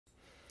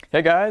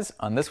Hey guys,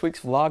 on this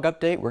week's vlog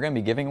update, we're going to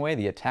be giving away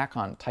the Attack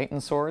on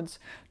Titan swords,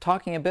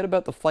 talking a bit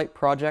about the flight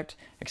project,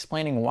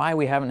 explaining why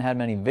we haven't had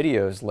many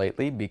videos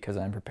lately because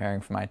I'm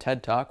preparing for my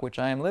TED Talk, which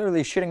I am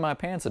literally shitting my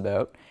pants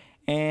about,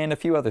 and a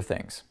few other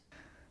things.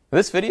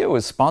 This video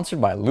is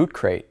sponsored by Loot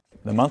Crate,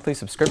 the monthly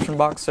subscription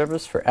box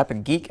service for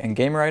epic geek and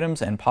gamer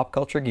items and pop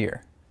culture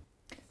gear.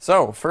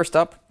 So, first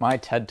up, my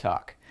TED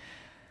Talk.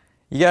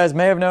 You guys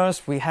may have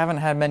noticed we haven't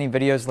had many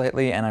videos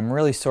lately, and I'm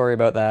really sorry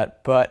about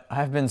that, but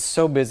I've been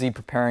so busy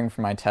preparing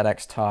for my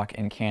TEDx talk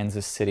in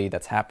Kansas City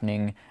that's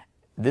happening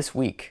this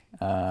week,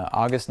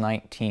 August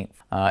 19th.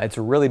 It's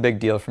a really big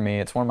deal for me.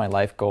 It's one of my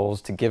life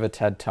goals to give a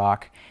TED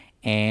talk,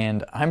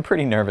 and I'm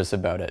pretty nervous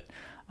about it.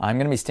 I'm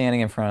going to be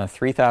standing in front of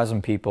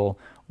 3,000 people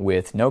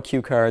with no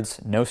cue cards,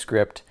 no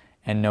script,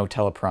 and no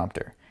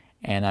teleprompter,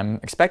 and I'm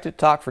expected to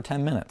talk for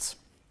 10 minutes.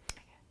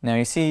 Now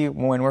you see,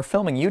 when we're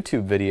filming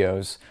YouTube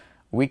videos,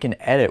 we can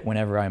edit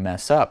whenever I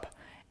mess up,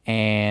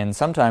 and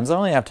sometimes I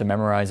only have to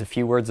memorize a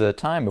few words at a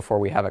time before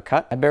we have a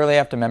cut. I barely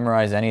have to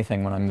memorize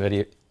anything when I'm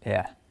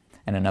and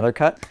another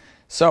cut.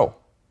 So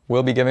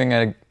we'll be giving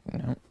and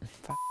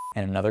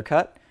another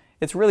cut.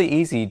 It's really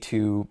easy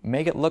to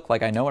make it look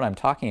like I know what I'm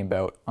talking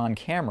about on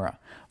camera,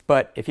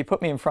 but if you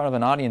put me in front of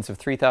an audience of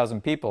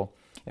 3,000 people,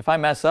 if I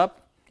mess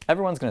up,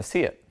 everyone's going to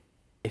see it.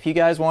 If you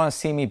guys want to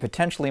see me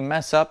potentially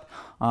mess up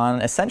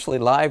on essentially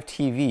live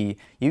TV,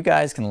 you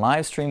guys can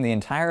live stream the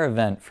entire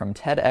event from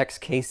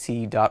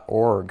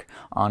TEDxKC.org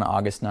on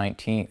August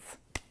 19th.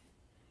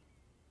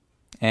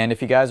 And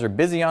if you guys are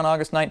busy on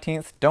August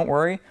 19th, don't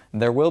worry,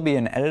 there will be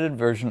an edited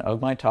version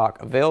of my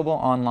talk available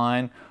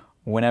online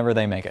whenever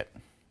they make it.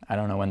 I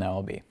don't know when that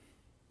will be.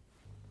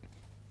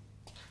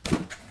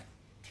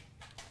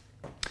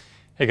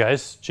 Hey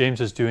guys, James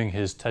is doing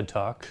his TED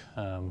Talk,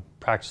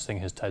 practicing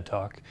his TED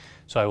Talk,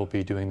 so I will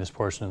be doing this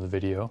portion of the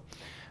video.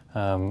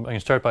 I'm going to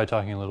start by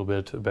talking a little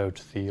bit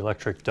about the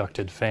electric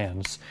ducted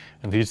fans,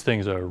 and these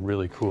things are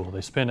really cool.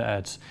 They spin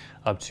at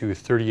up to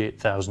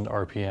 38,000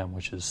 RPM,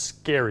 which is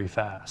scary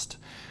fast.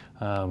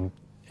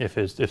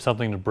 If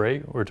something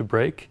were to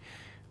break,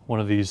 one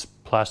of these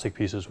plastic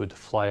pieces would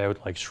fly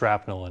out like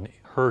shrapnel and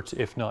hurt,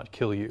 if not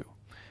kill you.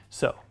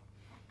 So,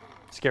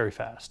 scary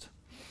fast.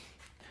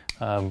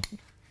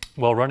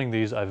 While running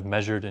these, I've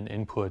measured an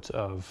input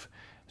of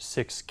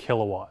 6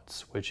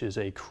 kilowatts, which is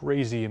a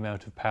crazy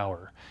amount of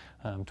power.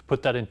 To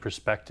put that in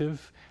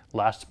perspective,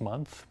 last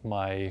month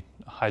my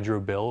hydro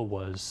bill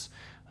was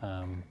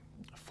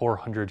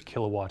 400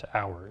 kilowatt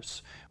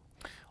hours.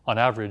 On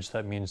average,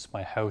 that means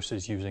my house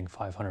is using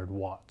 500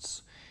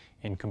 watts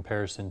in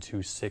comparison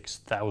to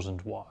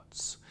 6,000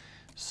 watts.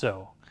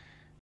 So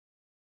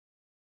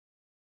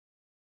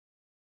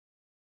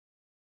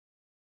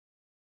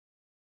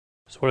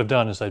what I've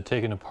done is I've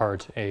taken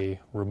apart a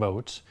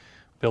remote,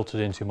 built it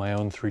into my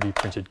own 3D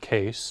printed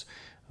case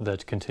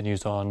that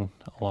continues on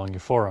along your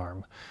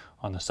forearm.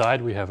 On the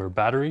side we have our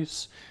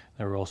batteries.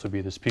 There will also be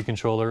the speed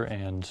controller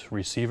and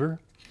receiver.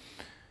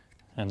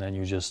 And then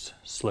you just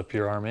slip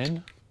your arm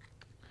in,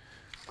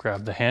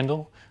 grab the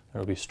handle,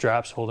 there will be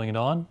straps holding it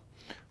on,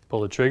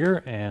 pull the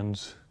trigger, and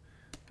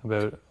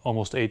about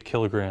almost 8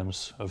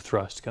 kilograms of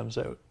thrust comes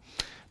out.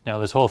 Now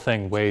this whole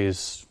thing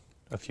weighs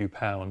a few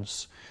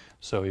pounds,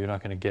 so you're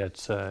not going to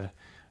get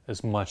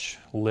as much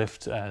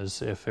lift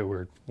as if it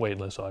were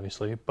weightless,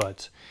 obviously,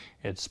 but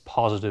it's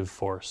positive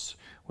force,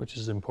 which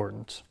is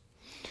important.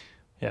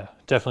 Yeah,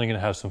 definitely going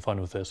to have some fun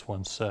with this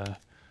once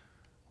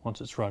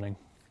it's running.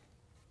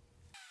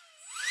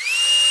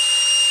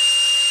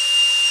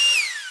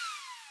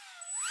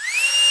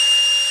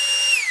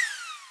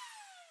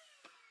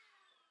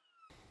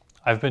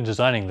 I've been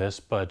designing this,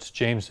 but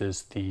James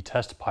is the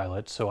test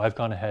pilot, so I've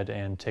gone ahead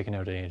and taken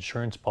out an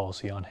insurance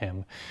policy on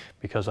him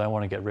because I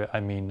want to get rid,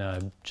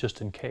 just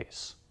in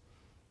case.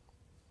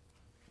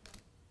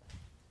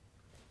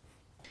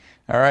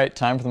 Alright,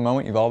 time for the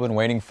moment you've all been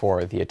waiting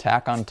for, the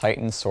Attack on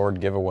Titan sword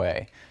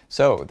giveaway.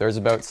 So, there's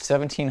about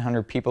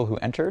 1,700 people who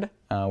entered,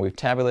 we've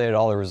tabulated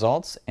all the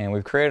results, and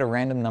we've created a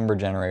random number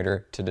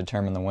generator to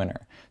determine the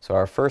winner. So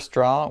our first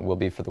draw will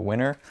be for the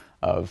winner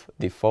of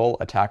the full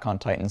Attack on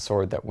Titan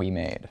sword that we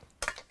made.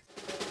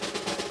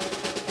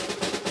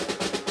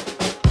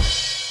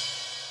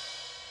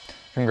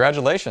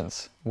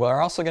 Congratulations! We're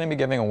also going to be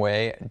giving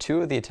away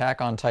 2 of the Attack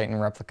on Titan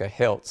replica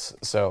hilts,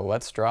 so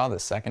let's draw the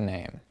second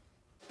name.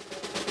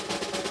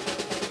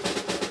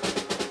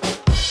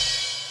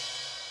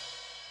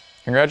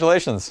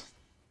 Congratulations!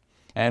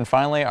 And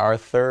finally, our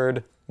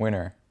third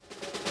winner.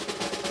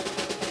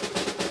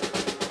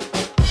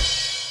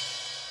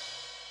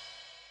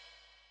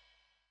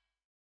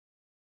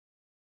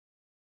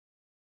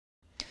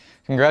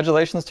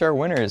 Congratulations to our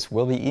winners.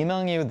 We'll be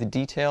emailing you the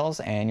details,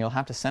 and you'll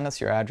have to send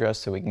us your address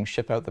so we can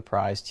ship out the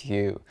prize to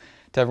you.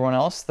 To everyone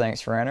else, thanks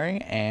for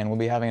entering, and we'll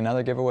be having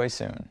another giveaway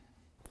soon.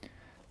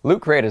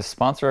 Loot Crate has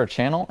sponsored our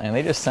channel, and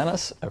they just sent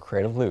us a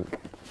crate of loot.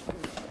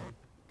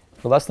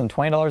 For less than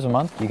 $20 a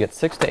month, you get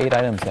 6 to 8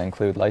 items that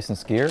include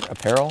licensed gear,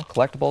 apparel,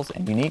 collectibles,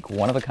 and unique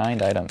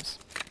one-of-a-kind items.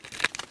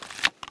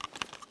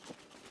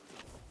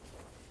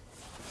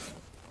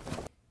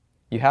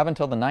 You have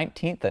until the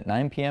 19th at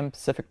 9 p.m.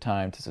 Pacific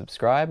time to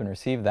subscribe and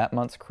receive that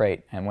month's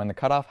crate, and when the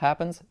cutoff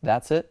happens,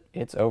 that's it,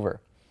 it's over.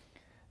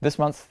 This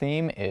month's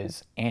theme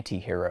is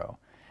Anti-Hero.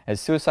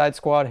 As Suicide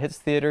Squad hits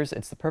theaters,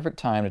 it's the perfect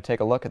time to take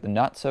a look at the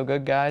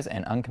not-so-good guys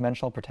and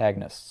unconventional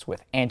protagonists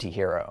with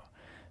Anti-Hero.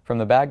 From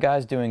the bad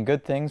guys doing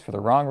good things for the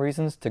wrong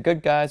reasons to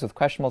good guys with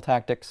questionable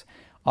tactics,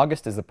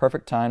 August is the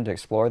perfect time to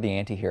explore the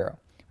Anti-Hero.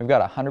 We've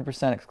got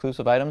 100%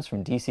 exclusive items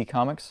from DC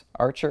Comics,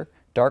 Archer,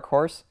 Dark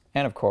Horse,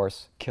 and of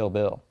course, Kill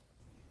Bill.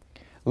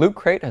 Loot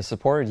Crate has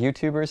supported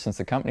YouTubers since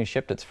the company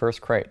shipped its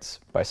first crates.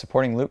 By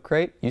supporting Loot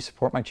Crate, you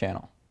support my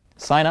channel.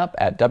 Sign up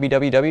at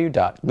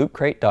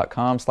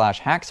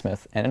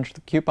www.lootcrate.com/hacksmith and enter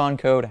the coupon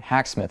code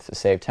HACKSMITH to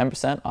save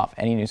 10% off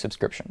any new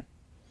subscription.